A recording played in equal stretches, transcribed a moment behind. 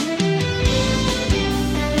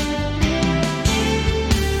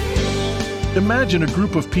Imagine a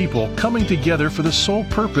group of people coming together for the sole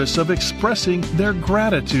purpose of expressing their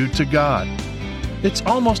gratitude to God. It's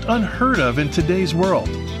almost unheard of in today's world.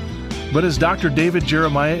 But as Dr. David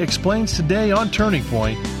Jeremiah explains today on Turning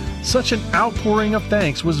Point, such an outpouring of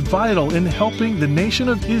thanks was vital in helping the nation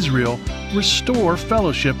of Israel restore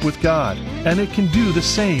fellowship with God, and it can do the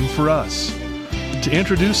same for us. To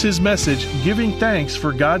introduce his message, Giving Thanks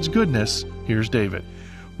for God's Goodness, here's David.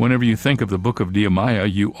 Whenever you think of the book of Nehemiah,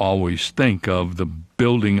 you always think of the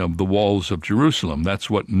building of the walls of Jerusalem. That's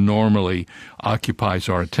what normally occupies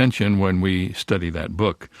our attention when we study that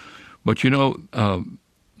book. But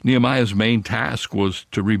Nehemiah's main task was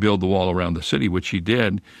to rebuild the wall around the city, which he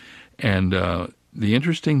did. And the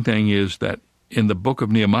interesting thing is that in the book of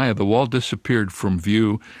Nehemiah, the wall disappeared from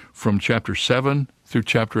view from chapter 7 through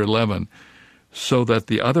chapter 11, so that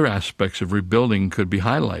the other aspects of rebuilding could be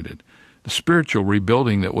highlighted. The spiritual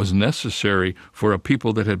rebuilding that was necessary for a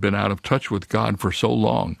people that had been out of touch with God for so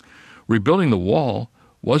long. Rebuilding the wall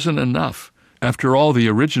wasn't enough. After all, the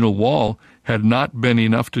original wall had not been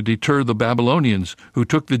enough to deter the Babylonians who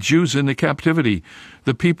took the Jews into captivity.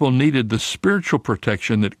 The people needed the spiritual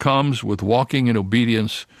protection that comes with walking in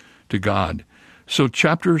obedience to God. So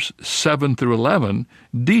chapters 7 through 11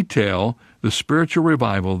 detail the spiritual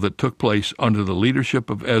revival that took place under the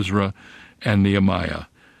leadership of Ezra and Nehemiah.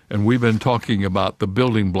 And we've been talking about the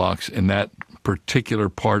building blocks in that particular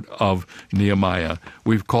part of Nehemiah.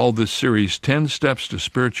 We've called this series 10 Steps to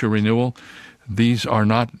Spiritual Renewal. These are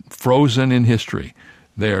not frozen in history.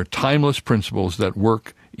 They are timeless principles that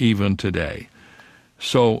work even today.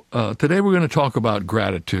 So today we're going to talk about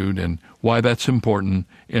gratitude and why that's important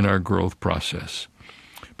in our growth process.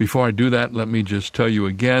 Before I do that, let me just tell you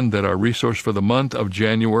again that our resource for the month of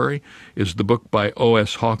January is the book by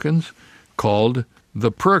O.S. Hawkins called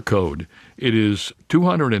The Prayer Code. It is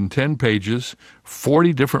 210 pages,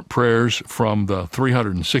 40 different prayers from the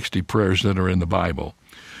 360 prayers that are in the Bible.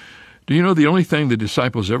 Do you know the only thing the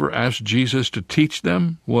disciples ever asked Jesus to teach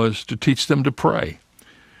them was to teach them to pray?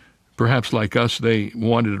 Perhaps like us, they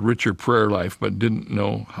wanted a richer prayer life but didn't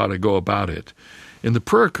know how to go about it. In the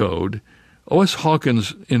Prayer Code, O.S.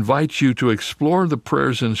 Hawkins invites you to explore the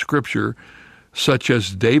prayers in Scripture such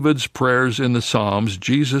as David's prayers in the Psalms,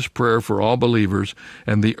 Jesus' prayer for all believers,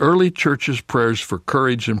 and the early church's prayers for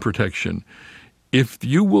courage and protection. If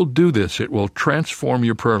you will do this, it will transform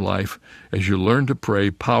your prayer life as you learn to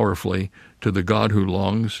pray powerfully to the God who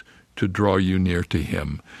longs to draw you near to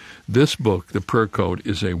Him. This book, The Prayer Code,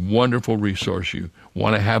 is a wonderful resource. You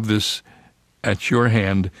want to have this at your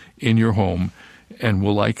hand in your home, and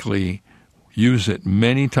will likely use it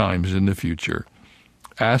many times in the future.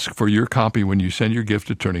 Ask for your copy when you send your gift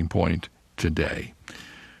to Turning Point today.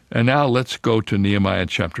 And now let's go to Nehemiah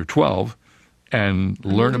chapter 12 and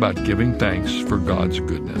learn about giving thanks for God's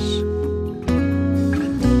goodness.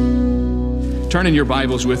 Turn in your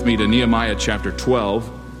Bibles with me to Nehemiah chapter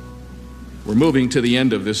 12. We're moving to the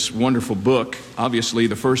end of this wonderful book. Obviously,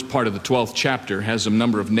 the first part of the 12th chapter has a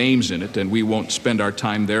number of names in it, and we won't spend our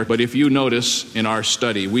time there. But if you notice in our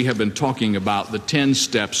study, we have been talking about the 10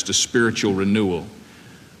 steps to spiritual renewal.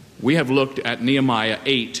 We have looked at Nehemiah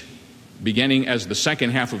 8, beginning as the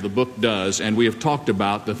second half of the book does, and we have talked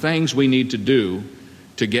about the things we need to do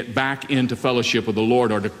to get back into fellowship with the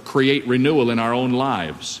Lord or to create renewal in our own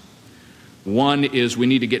lives. One is we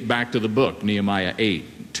need to get back to the book, Nehemiah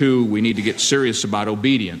 8. 2, we need to get serious about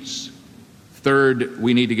obedience. 3rd,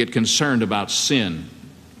 we need to get concerned about sin.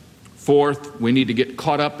 4th, we need to get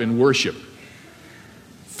caught up in worship.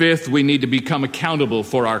 5th, we need to become accountable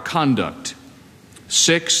for our conduct.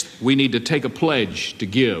 6th, we need to take a pledge to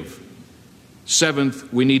give.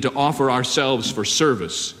 7th, we need to offer ourselves for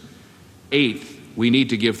service. 8th, we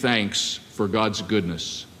need to give thanks for God's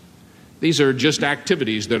goodness. These are just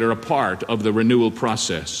activities that are a part of the renewal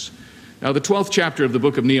process. Now, the 12th chapter of the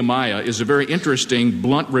book of Nehemiah is a very interesting,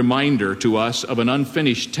 blunt reminder to us of an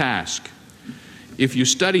unfinished task. If you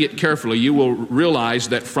study it carefully, you will realize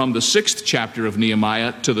that from the 6th chapter of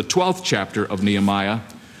Nehemiah to the 12th chapter of Nehemiah,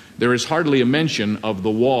 there is hardly a mention of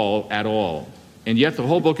the wall at all. And yet the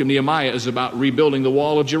whole book of Nehemiah is about rebuilding the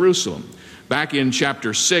wall of Jerusalem. Back in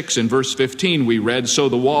chapter 6 and verse 15 we read, "So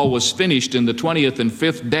the wall was finished in the 20th and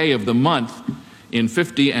 5th day of the month in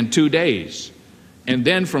 52 days. And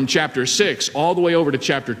then from chapter 6 all the way over to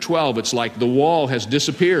chapter 12, it's like the wall has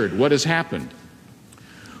disappeared. What has happened?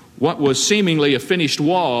 What was seemingly a finished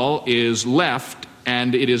wall is left,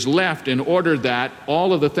 and it is left in order that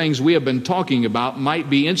all of the things we have been talking about might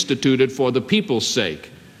be instituted for the people's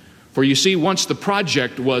sake. For you see, once the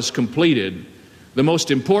project was completed, the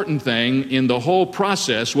most important thing in the whole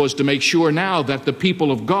process was to make sure now that the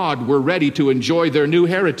people of God were ready to enjoy their new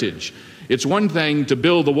heritage. It's one thing to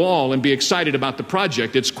build the wall and be excited about the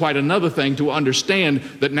project. It's quite another thing to understand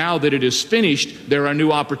that now that it is finished, there are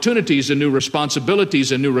new opportunities and new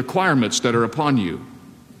responsibilities and new requirements that are upon you.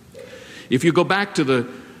 If you go back to the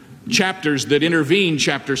chapters that intervene,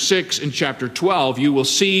 chapter 6 and chapter 12, you will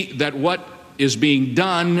see that what is being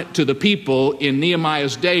done to the people in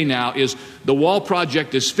Nehemiah's day now is the wall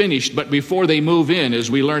project is finished, but before they move in,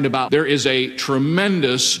 as we learned about, there is a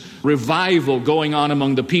tremendous revival going on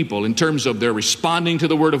among the people in terms of their responding to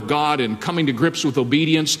the Word of God and coming to grips with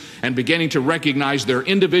obedience and beginning to recognize their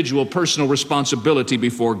individual personal responsibility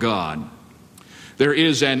before God. There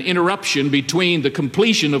is an interruption between the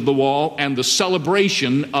completion of the wall and the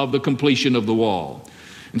celebration of the completion of the wall.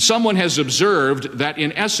 And someone has observed that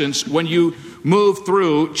in essence, when you move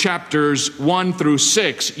through chapters 1 through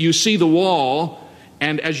 6, you see the wall,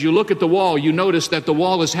 and as you look at the wall, you notice that the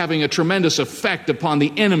wall is having a tremendous effect upon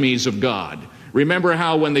the enemies of God. Remember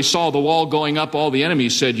how when they saw the wall going up, all the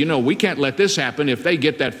enemies said, we can't let this happen. If they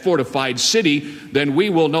get that fortified city, then we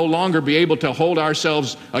will no longer be able to hold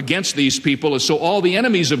ourselves against these people. And so all the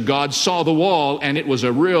enemies of God saw the wall, and it was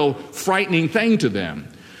a real frightening thing to them.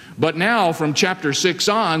 But now, from chapter 6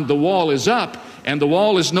 on, the wall is up, and the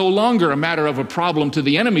wall is no longer a matter of a problem to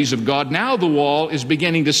the enemies of God. Now the wall is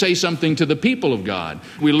beginning to say something to the people of God.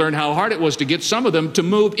 We learned how hard it was to get some of them to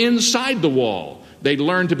move inside the wall. They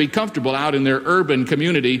learned to be comfortable out in their urban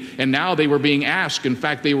community, and now they were being asked. In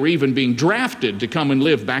fact, they were even being drafted to come and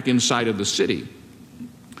live back inside of the city.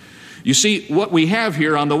 You see, what we have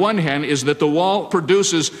here on the one hand is that the wall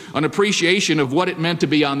produces an appreciation of what it meant to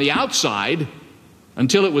be on the outside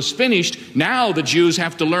until it was finished. Now the Jews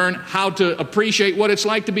have to learn how to appreciate what it's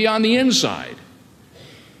like to be on the inside.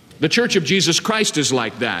 The Church of Jesus Christ is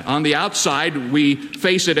like that. On the outside, we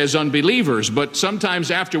face it as unbelievers, but sometimes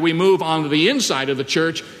after we move on to the inside of the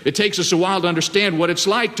church, it takes us a while to understand what it's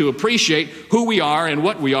like to appreciate who we are and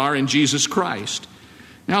what we are in Jesus Christ.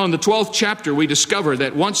 Now, in the 12th chapter, we discover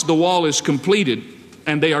that once the wall is completed,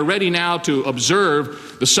 and they are ready now to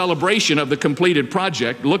observe the celebration of the completed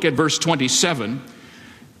project, look at verse 27,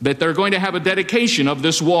 that they're going to have a dedication of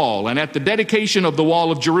this wall. And at the dedication of the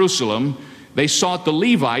wall of Jerusalem, they sought the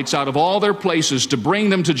Levites out of all their places to bring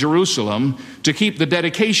them to Jerusalem to keep the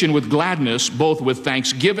dedication with gladness, both with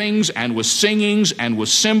thanksgivings and with singings and with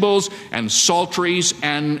cymbals and psalteries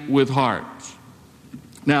and with harps.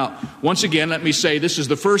 Now, once again, let me say this is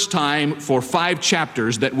the first time for 5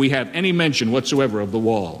 chapters that we have any mention whatsoever of the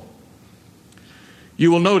wall. You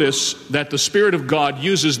will notice that the Spirit of God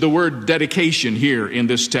uses the word dedication here in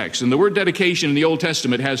this text. And the word dedication in the Old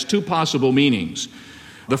Testament has 2 possible meanings.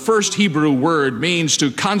 The first Hebrew word means to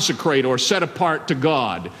consecrate or set apart to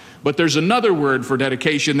God. But there's another word for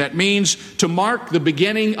dedication that means to mark the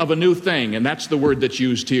beginning of a new thing. And that's the word that's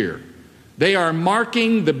used here. They are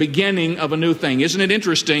marking the beginning of a new thing. Isn't it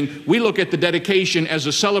interesting? We look at the dedication as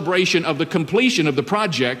a celebration of the completion of the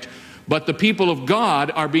project, but the people of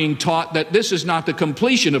God are being taught that this is not the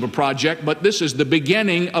completion of a project, but this is the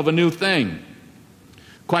beginning of a new thing.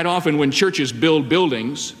 Quite often when churches build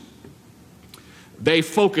buildings, they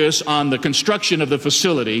focus on the construction of the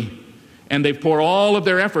facility, and they pour all of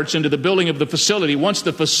their efforts into the building of the facility. Once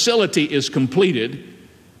the facility is completed,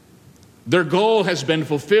 their goal has been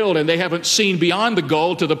fulfilled, and they haven't seen beyond the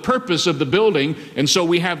goal to the purpose of the building. And so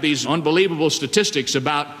we have these unbelievable statistics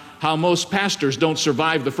about how most pastors don't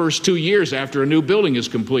survive the first 2 years after a new building is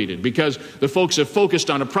completed, because the folks have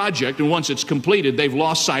focused on a project, and once it's completed, they've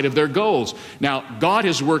lost sight of their goals. Now, God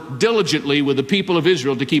has worked diligently with the people of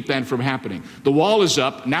Israel to keep that from happening. The wall is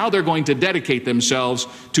up. Now they're going to dedicate themselves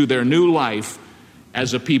to their new life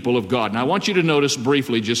as a people of God. Now, I want you to notice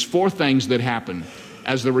briefly just 4 things that happen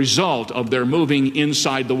as the result of their moving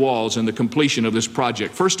inside the walls and the completion of this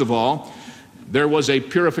project. First of all, there was a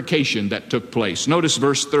purification that took place. Notice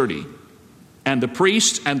verse 30. And the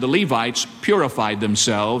priests and the Levites purified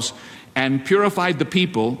themselves and purified the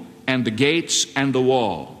people and the gates and the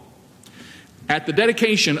wall. At the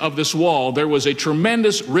dedication of this wall, there was a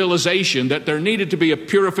tremendous realization that there needed to be a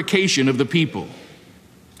purification of the people.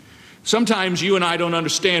 Sometimes you and I don't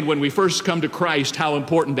understand when we first come to Christ how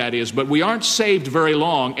important that is, but we aren't saved very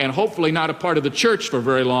long, and hopefully not a part of the church for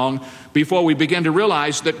very long, before we begin to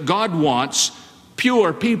realize that God wants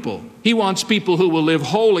pure people. He wants people who will live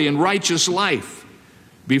holy and righteous life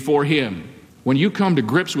before Him. When you come to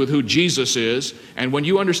grips with who Jesus is, and when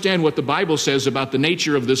you understand what the Bible says about the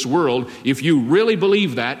nature of this world, if you really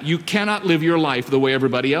believe that, you cannot live your life the way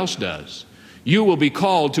everybody else does. You will be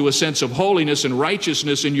called to a sense of holiness and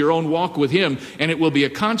righteousness in your own walk with Him, and it will be a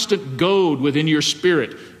constant goad within your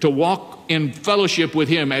spirit to walk in fellowship with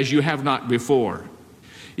Him as you have not before.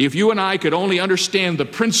 If you and I could only understand the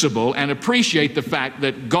principle and appreciate the fact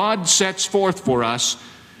that God sets forth for us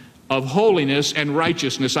of holiness and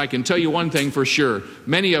righteousness, I can tell you one thing for sure.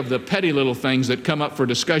 Many of the petty little things that come up for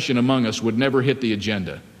discussion among us would never hit the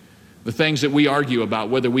agenda. The things that we argue about,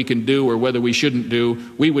 whether we can do or whether we shouldn't do,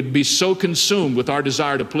 we would be so consumed with our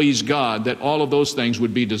desire to please God that all of those things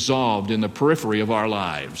would be dissolved in the periphery of our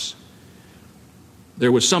lives.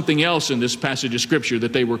 There was something else in this passage of Scripture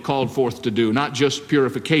that they were called forth to do, not just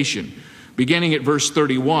purification. Beginning at verse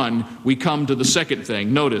 31, we come to the second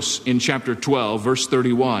thing. Notice in chapter 12, verse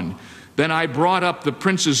 31. Then I brought up the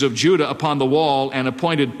princes of Judah upon the wall and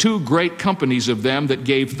appointed 2 great companies of them that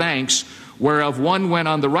gave thanks, whereof one went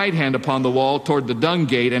on the right hand upon the wall toward the dung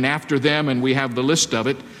gate, and after them, and we have the list of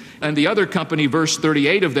it, and the other company, verse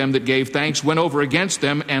 38, of them that gave thanks went over against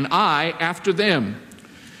them, and I after them.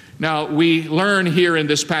 Now, we learn here in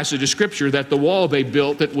this passage of Scripture that the wall they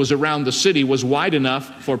built that was around the city was wide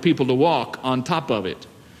enough for people to walk on top of it.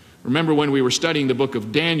 Remember when we were studying the book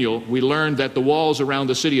of Daniel, we learned that the walls around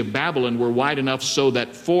the city of Babylon were wide enough so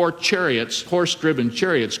that 4 chariots, horse-driven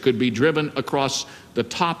chariots, could be driven across the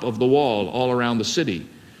top of the wall all around the city.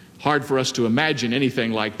 Hard for us to imagine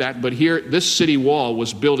anything like that, but here this city wall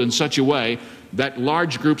was built in such a way that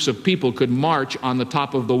large groups of people could march on the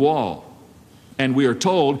top of the wall. And we are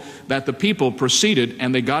told that the people proceeded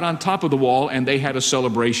and they got on top of the wall and they had a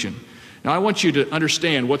celebration. Now, I want you to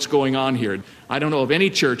understand what's going on here. I don't know of any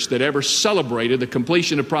church that ever celebrated the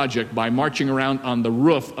completion of a project by marching around on the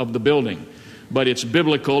roof of the building. But it's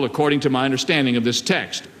biblical according to my understanding of this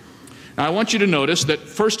text. Now, I want you to notice that,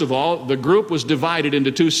 first of all, the group was divided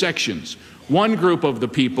into 2 sections. One group of the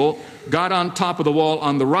people got on top of the wall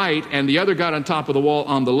on the right, and the other got on top of the wall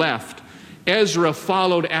on the left. Ezra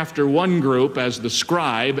followed after one group as the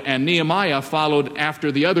scribe, and Nehemiah followed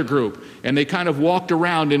after the other group. And they kind of walked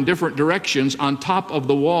around in different directions on top of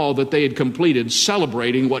the wall that they had completed,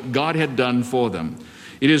 celebrating what God had done for them.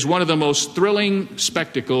 It is one of the most thrilling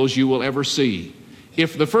spectacles you will ever see.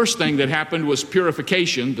 If the first thing that happened was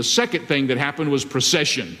purification, the second thing that happened was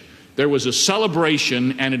procession. There was a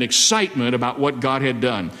celebration and an excitement about what God had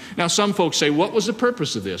done. Now, some folks say, what was the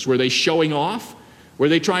purpose of this? Were they showing off? Were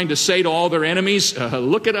they trying to say to all their enemies,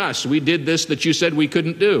 look at us, we did this that you said we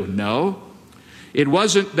couldn't do? No. It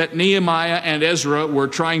wasn't that Nehemiah and Ezra were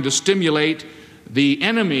trying to stimulate the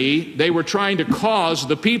enemy. They were trying to cause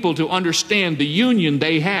the people to understand the union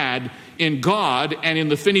they had in God and in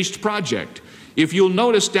the finished project. If you'll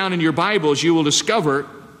notice down in your Bibles, you will discover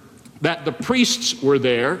that the priests were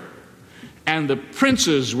there, and the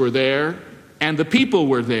princes were there, and the people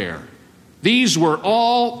were there. These were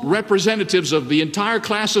all representatives of the entire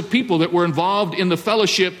class of people that were involved in the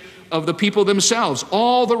fellowship of the people themselves.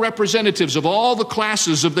 All the representatives of all the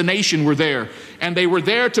classes of the nation were there, and they were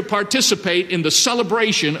there to participate in the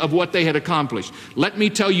celebration of what they had accomplished. Let me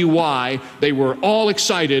tell you why they were all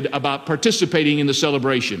excited about participating in the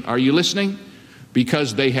celebration. Are you listening?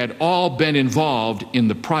 Because they had all been involved in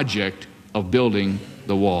the project of building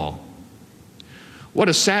the wall. What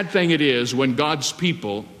a sad thing it is when God's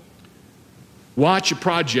people watch a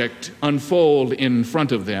project unfold in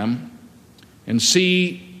front of them and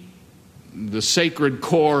see the sacred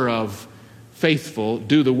core of faithful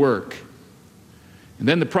do the work. And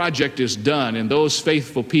then the project is done, and those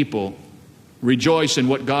faithful people rejoice in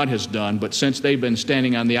what God has done, but since they've been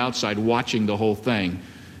standing on the outside watching the whole thing,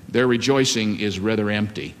 their rejoicing is rather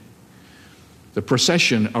empty. The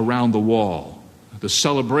procession around the wall, the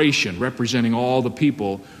celebration representing all the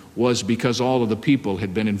people, was because all of the people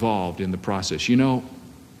had been involved in the process. You know,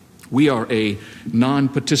 we are a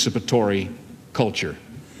non-participatory culture.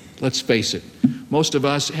 Let's face it. Most of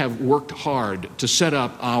us have worked hard to set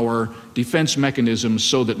up our defense mechanisms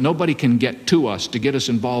so that nobody can get to us to get us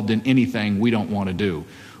involved in anything we don't want to do.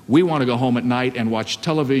 We want to go home at night and watch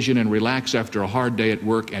television and relax after a hard day at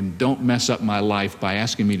work, and don't mess up my life by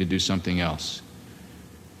asking me to do something else.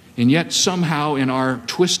 And yet somehow in our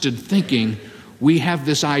twisted thinking, we have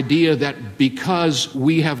this idea that because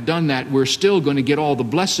we have done that, we're still going to get all the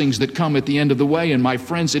blessings that come at the end of the way. And my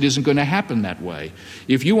friends, it isn't going to happen that way.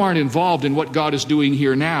 If you aren't involved in what God is doing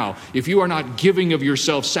here now, if you are not giving of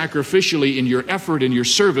yourself sacrificially in your effort and your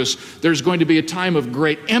service, there's going to be a time of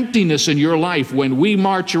great emptiness in your life when we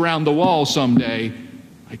march around the wall someday.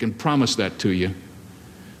 I can promise that to you.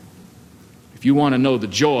 If you want to know the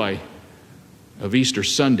joy of Easter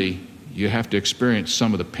Sunday, you have to experience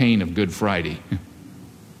some of the pain of Good Friday,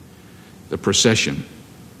 the procession.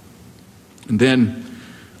 And then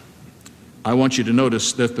I want you to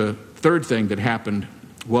notice that the third thing that happened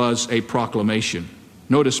was a proclamation.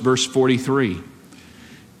 Notice verse 43.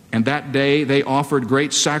 And that day they offered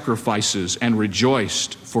great sacrifices and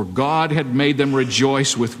rejoiced, for God had made them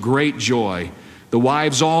rejoice with great joy. The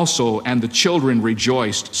wives also and the children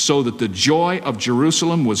rejoiced, so that the joy of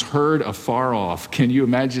Jerusalem was heard afar off. Can you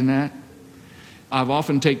imagine that? I've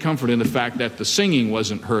often taken comfort in the fact that the singing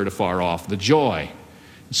wasn't heard afar off, the joy.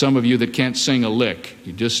 Some of you that can't sing a lick,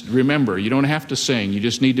 you just remember, you don't have to sing. You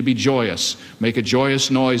just need to be joyous. Make a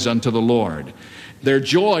joyous noise unto the Lord. Their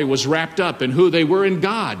joy was wrapped up in who they were in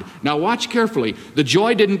God. Now watch carefully. The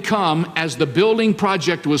joy didn't come as the building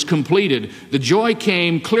project was completed. The joy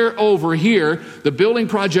came clear over here. The building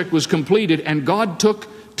project was completed, and God took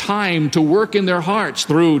time to work in their hearts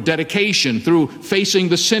through dedication, through facing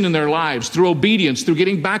the sin in their lives, through obedience, through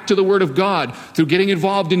getting back to the Word of God, through getting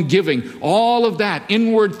involved in giving. All of that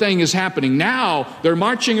inward thing is happening. Now they're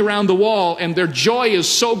marching around the wall and their joy is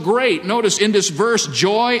so great. Notice in this verse,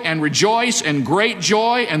 joy and rejoice and great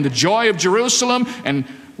joy and the joy of Jerusalem. And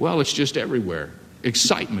well, it's just everywhere.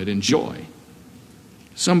 Excitement and joy.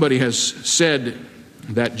 Somebody has said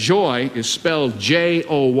that joy is spelled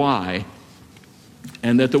J-O-Y,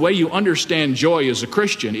 and that the way you understand joy as a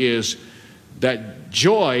Christian is that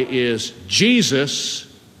joy is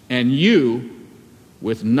Jesus and you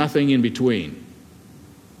with nothing in between.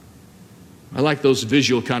 I like those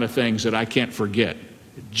visual kind of things that I can't forget.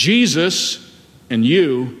 Jesus and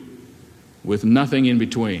you with nothing in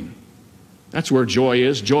between. That's where joy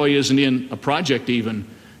is. Joy isn't in a project even.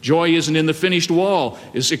 Joy isn't in the finished wall.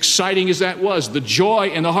 As exciting as that was, the joy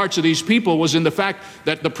in the hearts of these people was in the fact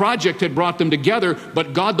that the project had brought them together,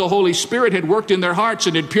 but God the Holy Spirit had worked in their hearts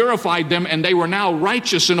and had purified them, and they were now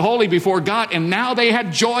righteous and holy before God, and now they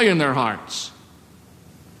had joy in their hearts.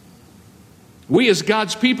 We as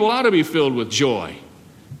God's people ought to be filled with joy.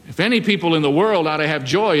 If any people in the world ought to have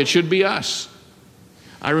joy, it should be us.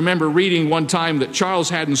 I remember reading one time that Charles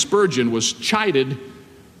Haddon Spurgeon was chided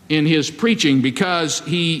in his preaching because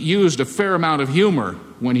he used a fair amount of humor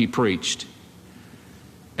when he preached.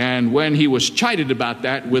 And when he was chided about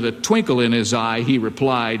that, with a twinkle in his eye, he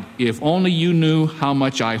replied, "If only you knew how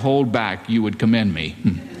much I hold back, you would commend me."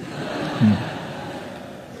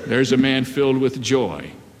 There's a man filled with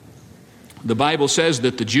joy. The Bible says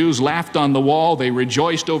that the Jews laughed on the wall. They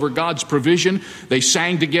rejoiced over God's provision. They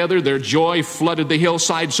sang together. Their joy flooded the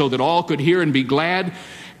hillside so that all could hear and be glad.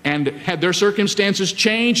 And had their circumstances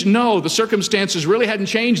changed? No, the circumstances really hadn't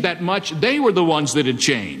changed that much. They were the ones that had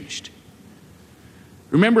changed.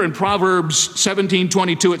 Remember in Proverbs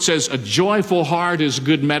 17:22 it says, "A joyful heart is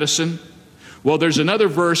good medicine." Well, there's another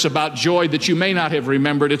verse about joy that you may not have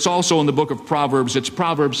remembered. It's also in the book of Proverbs. It's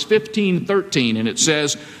Proverbs 15:13, and it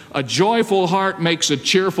says, "A joyful heart makes a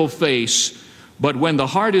cheerful face, but when the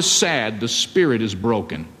heart is sad, the spirit is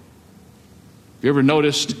broken." Have you ever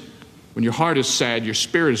noticed when your heart is sad, your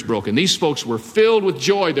spirit is broken? These folks were filled with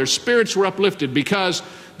joy. Their spirits were uplifted because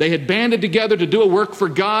they had banded together to do a work for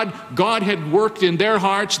God. God had worked in their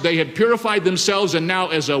hearts. They had purified themselves, and now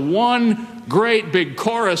as a one great big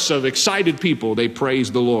chorus of excited people, they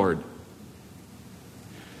praised the Lord.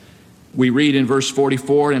 We read in verse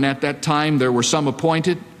 44, "And at that time there were some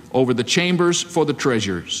appointed over the chambers for the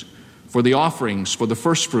treasures, for the offerings, for the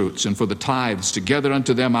firstfruits, and for the tithes, to gather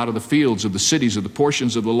unto them out of the fields of the cities of the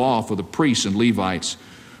portions of the law for the priests and Levites.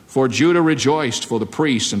 For Judah rejoiced for the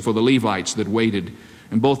priests and for the Levites that waited.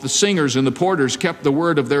 And both the singers and the porters kept the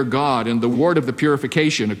word of their God and the word of the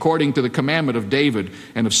purification, according to the commandment of David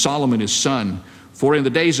and of Solomon his son. For in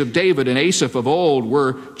the days of David and Asaph of old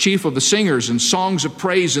were chief of the singers, and songs of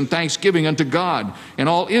praise and thanksgiving unto God. And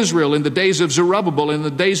all Israel in the days of Zerubbabel and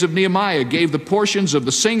the days of Nehemiah gave the portions of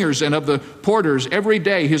the singers and of the porters every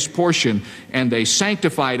day his portion. And they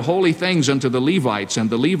sanctified holy things unto the Levites,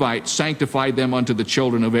 and the Levites sanctified them unto the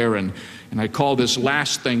children of Aaron." And I call this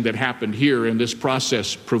last thing that happened here in this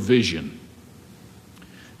process provision.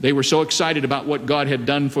 They were so excited about what God had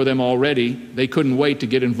done for them already, they couldn't wait to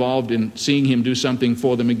get involved in seeing Him do something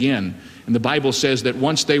for them again. And the Bible says that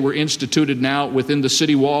once they were instituted now within the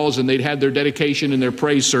city walls and they'd had their dedication and their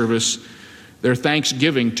praise service, their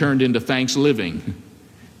thanksgiving turned into thanks-living.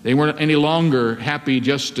 They weren't any longer happy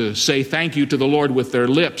just to say thank you to the Lord with their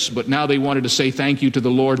lips, but now they wanted to say thank you to the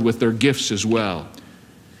Lord with their gifts as well.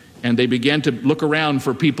 And they began to look around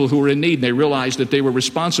for people who were in need. And they realized that they were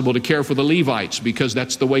responsible to care for the Levites because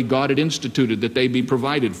that's the way God had instituted that they be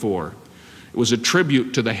provided for. It was a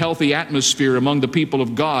tribute to the healthy atmosphere among the people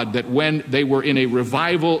of God that when they were in a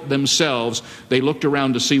revival themselves, they looked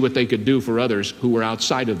around to see what they could do for others who were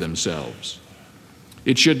outside of themselves.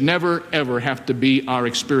 It should never, ever have to be our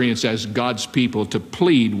experience as God's people to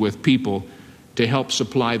plead with people to help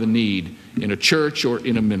supply the need in a church or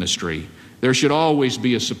in a ministry. There should always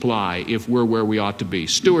be a supply if we're where we ought to be.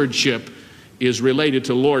 Stewardship is related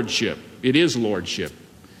to lordship. It is lordship.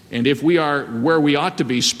 And if we are where we ought to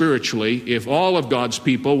be spiritually, if all of God's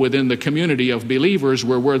people within the community of believers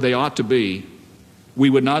were where they ought to be, we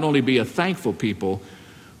would not only be a thankful people,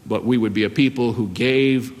 but we would be a people who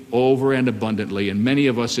gave over and abundantly. And many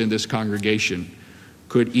of us in this congregation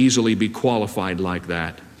could easily be qualified like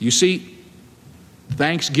that. You see,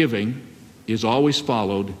 thanksgiving is always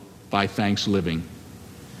followed by thanks-living.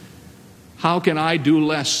 How can I do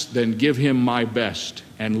less than give him my best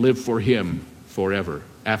and live for him forever?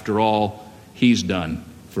 After all he's done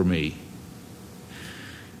for me.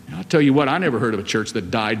 I'll tell you what, I never heard of a church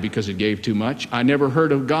that died because it gave too much. I never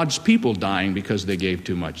heard of God's people dying because they gave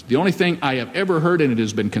too much. The only thing I have ever heard, and it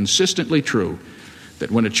has been consistently true,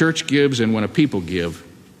 that when a church gives and when a people give,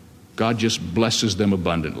 God just blesses them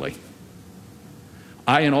abundantly.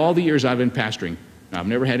 In all the years I've been pastoring, I've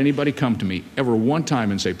never had anybody come to me ever one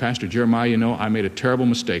time and say, Pastor Jeremiah, you know, I made a terrible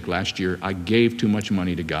mistake last year. I gave too much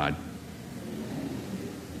money to God.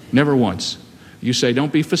 Never once. You say,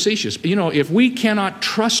 don't be facetious. You know, if we cannot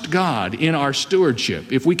trust God in our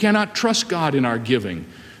stewardship, if we cannot trust God in our giving,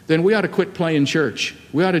 then we ought to quit playing church.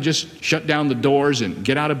 We ought to just shut down the doors and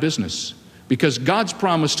get out of business. Because God's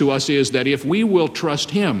promise to us is that if we will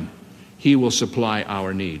trust him, he will supply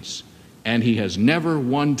our needs. And he has never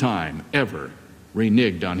one time ever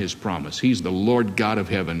reneged on his promise. He's the Lord God of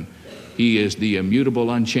heaven. He is the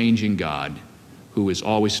immutable, unchanging God who is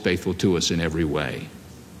always faithful to us in every way.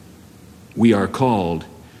 We are called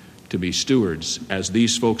to be stewards, as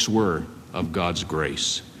these folks were, of God's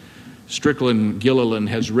grace. Strickland Gilliland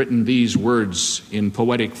has written these words in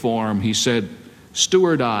poetic form. He said,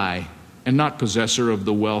 "Steward I, and not possessor of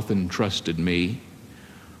the wealth entrusted me.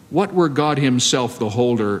 What were God himself the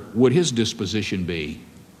holder, would his disposition be?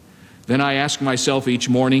 Then I ask myself each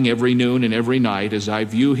morning, every noon, and every night, as I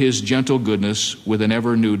view his gentle goodness with an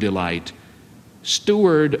ever new delight,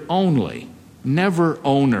 steward only, never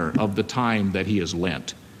owner of the time that he has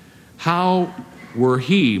lent. How were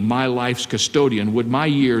he my life's custodian, would my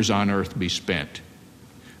years on earth be spent?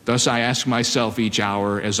 Thus I ask myself each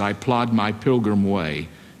hour as I plod my pilgrim way,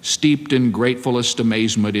 steeped in gratefulest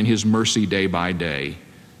amazement in his mercy day by day.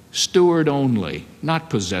 Steward only, not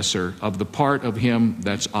possessor, of the part of him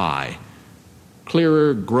that's I.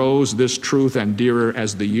 Clearer grows this truth and dearer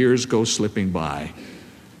as the years go slipping by.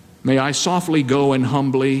 May I softly go and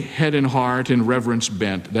humbly, head and heart in reverence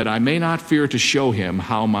bent, that I may not fear to show him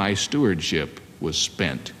how my stewardship was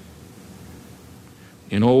spent."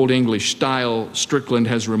 In Old English style, Strickland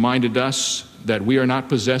has reminded us that we are not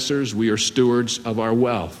possessors, we are stewards of our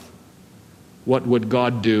wealth. What would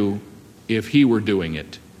God do if he were doing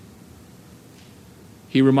it?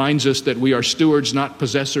 He reminds us that we are stewards, not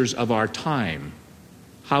possessors of our time.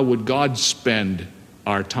 How would God spend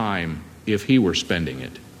our time if he were spending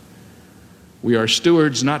it? We are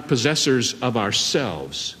stewards, not possessors of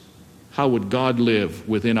ourselves. How would God live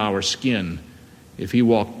within our skin if he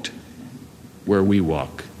walked where we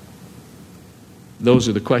walk? Those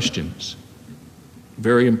are the questions.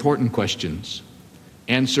 Very important questions,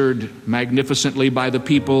 answered magnificently by the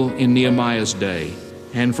people in Nehemiah's day.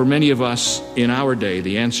 And for many of us in our day,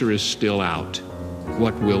 the answer is still out.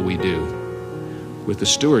 What will we do with the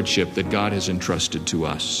stewardship that God has entrusted to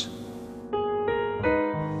us?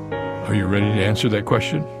 Are you ready to answer that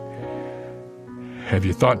question? Have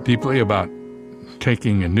you thought deeply about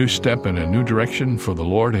taking a new step in a new direction for the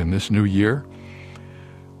Lord in this new year?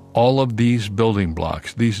 All of these building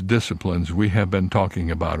blocks, these disciplines we have been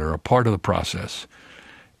talking about are a part of the process.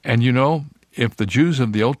 And you know, if the Jews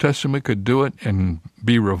of the Old Testament could do it and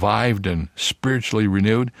be revived and spiritually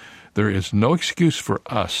renewed, there is no excuse for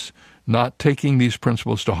us not taking these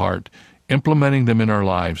principles to heart, implementing them in our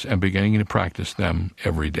lives, and beginning to practice them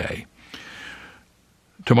every day.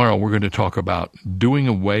 Tomorrow we're going to talk about doing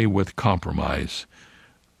away with compromise.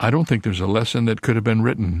 I don't think there's a lesson that could have been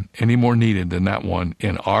written any more needed than that one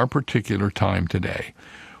in our particular time today,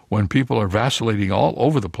 when people are vacillating all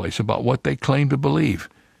over the place about what they claim to believe.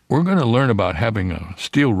 We're going to learn about having a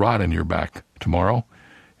steel rod in your back tomorrow,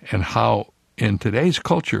 and how in today's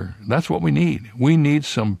culture, that's what we need. We need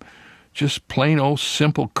some just plain old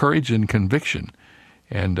simple courage and conviction,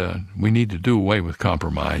 and we need to do away with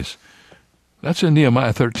compromise. That's in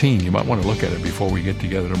Nehemiah 13. You might want to look at it before we get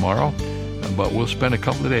together tomorrow, but we'll spend a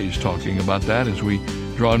couple of days talking about that as we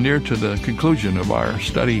draw near to the conclusion of our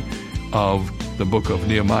study of the book of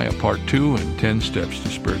Nehemiah, Part 2, and 10 Steps to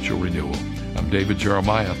Spiritual Renewal. I'm David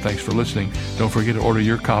Jeremiah. Thanks for listening. Don't forget to order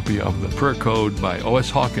your copy of The Prayer Code by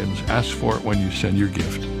O.S. Hawkins. Ask for it when you send your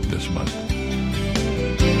gift this month.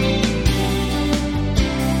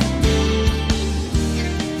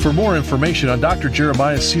 For more information on Dr.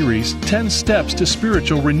 Jeremiah's series, 10 Steps to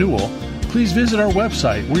Spiritual Renewal, please visit our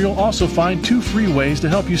website, where you'll also find 2 free ways to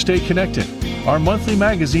help you stay connected: our monthly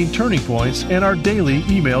magazine, Turning Points, and our daily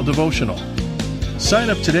email devotional. Sign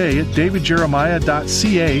up today at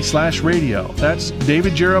davidjeremiah.ca/radio. That's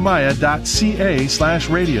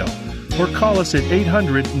davidjeremiah.ca/radio. Or call us at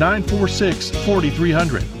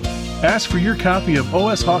 800-946-4300. Ask for your copy of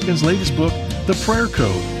O.S. Hawkins' latest book, The Prayer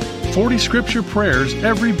Code, 40 Scripture Prayers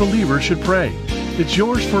Every Believer Should Pray. It's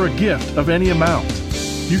yours for a gift of any amount.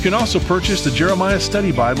 You can also purchase the Jeremiah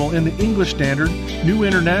Study Bible in the English Standard, New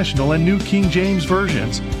International, and New King James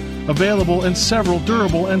versions, available in several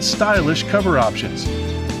durable and stylish cover options.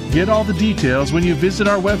 Get all the details when you visit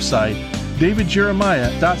our website,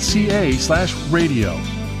 davidjeremiah.ca/radio.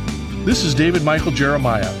 This is David Michael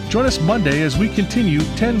Jeremiah. Join us Monday as we continue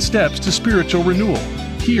 10 Steps to Spiritual Renewal,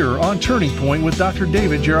 here on Turning Point with Dr.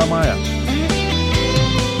 David Jeremiah.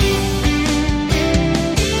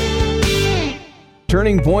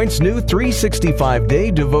 Turning Point's new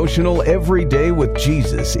 365-day devotional Every Day with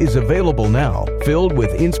Jesus is available now. Filled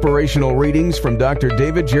with inspirational readings from Dr.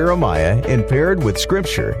 David Jeremiah and paired with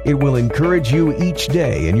Scripture, it will encourage you each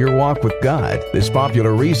day in your walk with God. This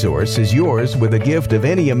popular resource is yours with a gift of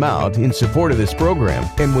any amount in support of this program.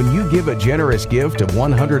 And when you give a generous gift of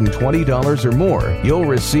 $120 or more, you'll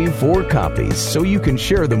receive 4 copies so you can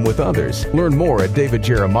share them with others. Learn more at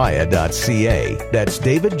davidjeremiah.ca. That's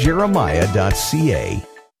davidjeremiah.ca.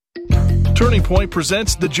 Turning Point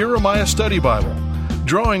presents the Jeremiah Study Bible,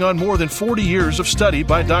 drawing on more than 40 years of study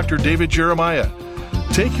by Dr. David Jeremiah.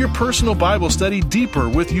 Take your personal Bible study deeper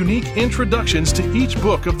with unique introductions to each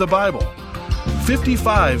book of the Bible.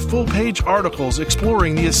 55 full-page articles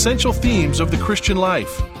exploring the essential themes of the Christian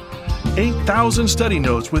life. 8,000 study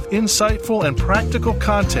notes with insightful and practical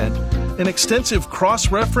content, an extensive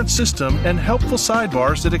cross-reference system, and helpful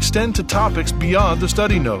sidebars that extend to topics beyond the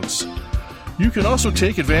study notes. You can also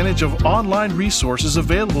take advantage of online resources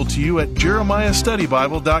available to you at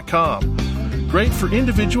jeremiahstudybible.com. Great for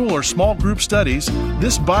individual or small group studies,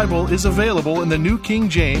 this Bible is available in the New King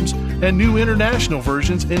James and New International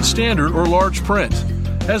versions in standard or large print,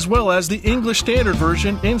 as well as the English Standard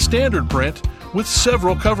Version in standard print with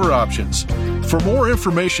several cover options. For more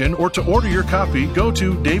information or to order your copy, go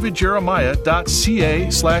to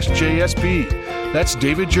davidjeremiah.ca/JSB. That's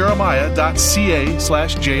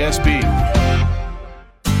davidjeremiah.ca/JSB.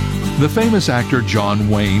 The famous actor John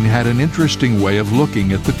Wayne had an interesting way of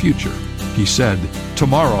looking at the future. He said,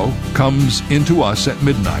 "Tomorrow comes into us at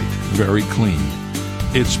midnight, very clean.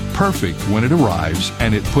 It's perfect when it arrives,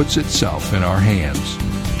 and it puts itself in our hands.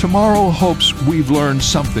 Tomorrow hopes we've learned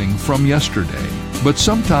something from yesterday. But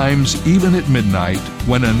sometimes, even at midnight,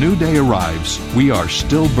 when a new day arrives, we are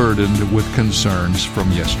still burdened with concerns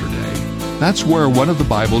from yesterday." That's where one of the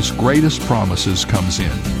Bible's greatest promises comes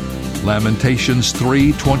in. Lamentations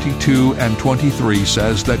 3:22 and 23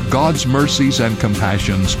 says that God's mercies and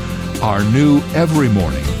compassions are new every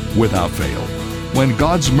morning without fail. When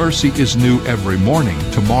God's mercy is new every morning,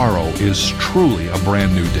 tomorrow is truly a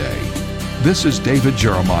brand new day. This is David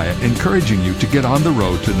Jeremiah encouraging you to get on the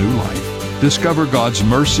road to new life. Discover God's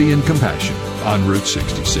mercy and compassion on Route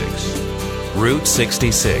 66. Route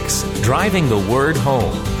 66, driving the word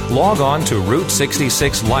home. Log on to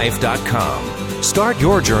Route66Life.com. Start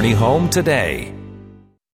your journey home today.